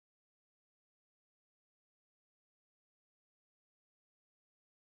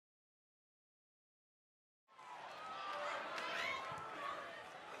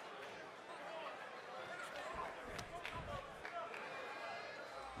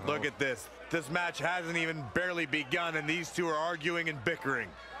Look at this. This match hasn't even barely begun, and these two are arguing and bickering.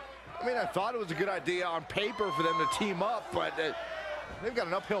 I mean, I thought it was a good idea on paper for them to team up, but they've got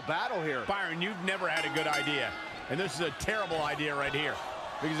an uphill battle here. Byron, you've never had a good idea, and this is a terrible idea right here.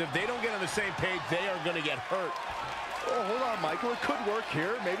 Because if they don't get on the same page, they are going to get hurt. Oh, hold on, Michael. It could work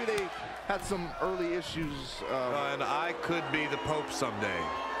here. Maybe they had some early issues. And I could be the Pope someday,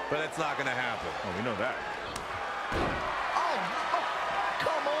 but it's not going to happen. Oh, we know that. Oh,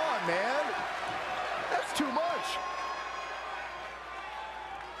 come on, man. That's too much.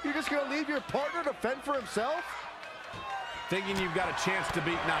 You're just going to leave your partner to fend for himself? Thinking you've got a chance to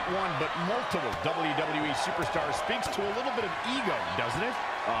beat not one, but multiple WWE superstars speaks to a little bit of ego, doesn't it?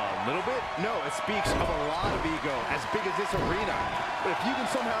 A little bit? No, it speaks of a lot of ego, as big as this arena. But if you can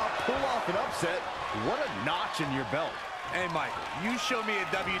somehow pull off an upset, what a notch in your belt. Hey, Michael, you show me a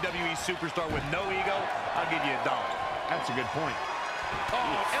WWE superstar with no ego, I'll give you $1. That's a good point.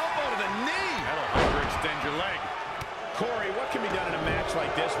 Oh, elbow to the knee! That'll hyperextend your leg. Corey, what can be done in a match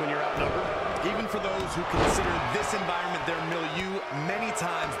like this when you're outnumbered? Even for those who consider this environment their milieu, many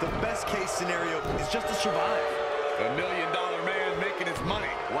times the best case scenario is just to survive. A $1 million man making his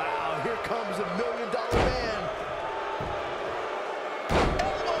money. Wow, here comes a $1 million man.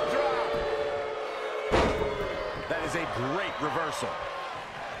 Elbow drop. That is a great reversal.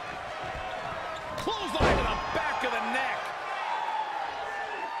 Clothesline to the back of the neck.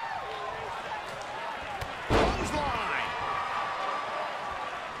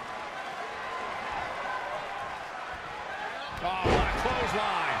 Oh, what a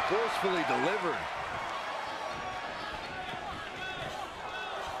clothesline. Forcefully delivered.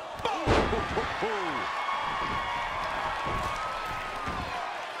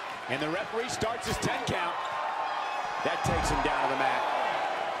 And the referee starts his 10 count. That takes him down to the mat.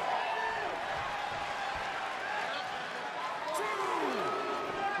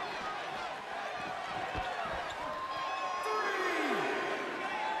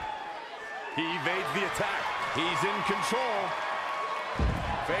 He evades the attack. He's in control.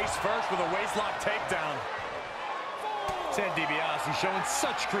 Face first with a waistlock takedown. Ted DiBiase showing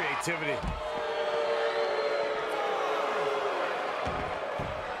such creativity.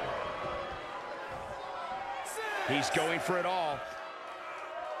 He's going for it all.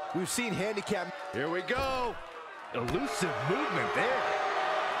 We've seen handicap. Here we go. Elusive movement there.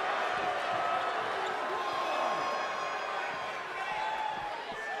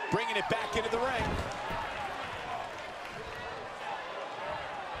 Bringing it back into the ring.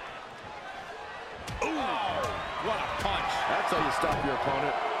 What a punch. That's how you stop your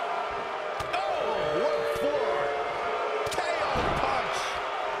opponent. Oh, what a forearm. KO punch.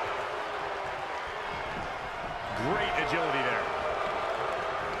 Great agility there.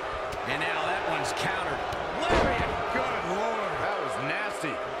 And now that one's countered. Lariat. Good Lord. That was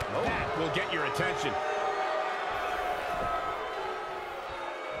nasty. Oh. That will get your attention.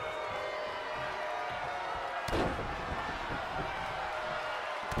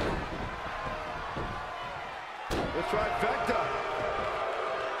 Trifecta.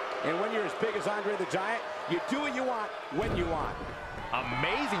 And when you're as big as Andre the Giant, you do what you want, when you want.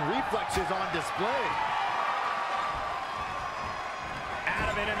 Amazing reflexes on display. Out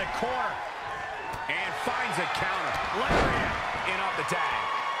of it in the corner. And finds a counter. Lariat in off the tag.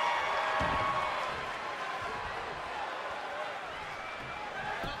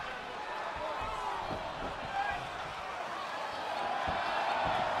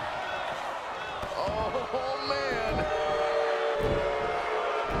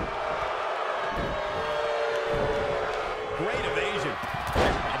 Great evasion.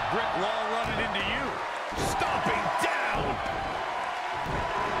 A brick wall running into you. Stomping down.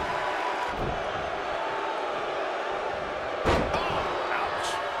 Oh, ouch.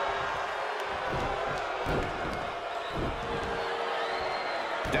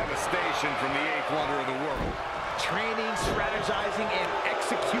 Devastation from the 8th wonder of the world. Training, strategizing, and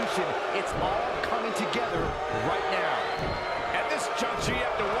execution. It's all coming together right now. At this juncture, you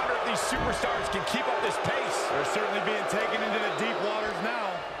have to wonder if these superstars can keep up this pace. They're certainly being taken into the deep waters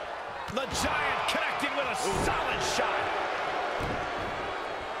now. The Giant connecting with a solid shot.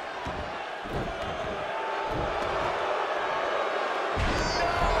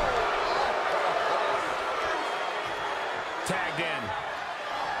 Tagged in.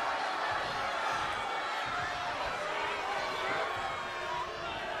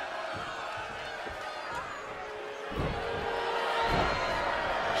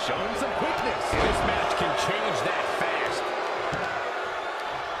 Showing some quickness. This match can change that fast.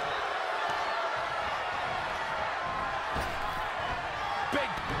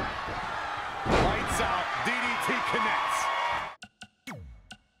 Big. Lights out. DDT connects.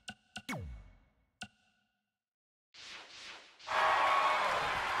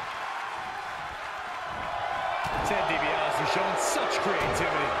 Much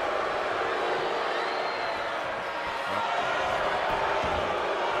creativity.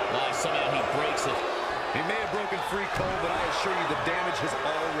 Somehow he breaks it. He may have broken free, Cole, but I assure you the damage has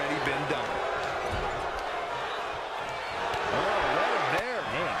already been done. Oh, right there.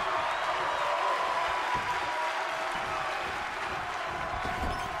 Man.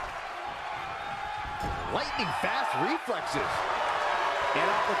 Lightning fast reflexes. And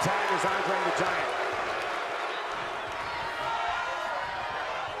off the tag is Andre the Giant.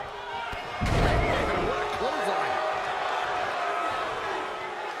 And what a clothesline.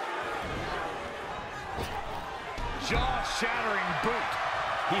 Jaw-shattering boot.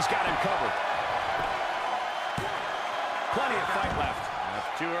 He's got him covered. Plenty of fight left.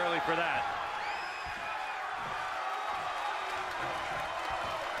 That's too early for that.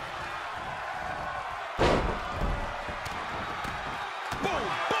 Boom,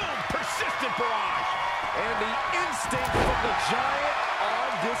 boom, persistent barrage. And the instinct from the Giant on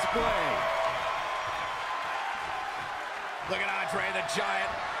display. Look at Andre the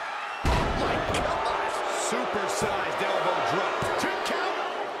Giant. My gosh. Supersized elbow drop. 2 count.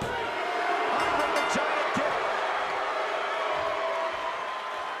 Andre the Giant did it.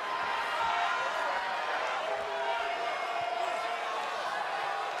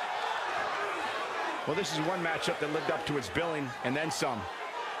 Well, this is one matchup that lived up to its billing, and then some.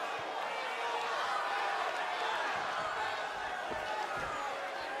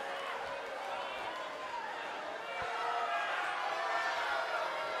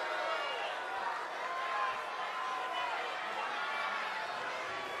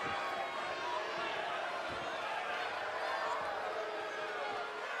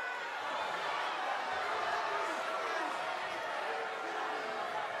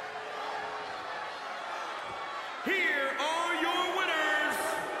 Here are your winners,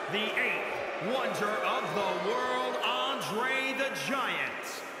 the 8th Wonder of the World, Andre the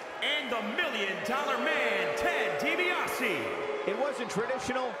Giant, and the $1 Million Man, Ted DiBiase. It wasn't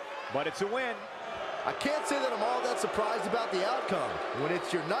traditional, but it's a win. I can't say that I'm all that surprised about the outcome. When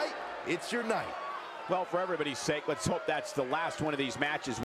it's your night, it's your night. Well, for everybody's sake, let's hope that's the last one of these matches.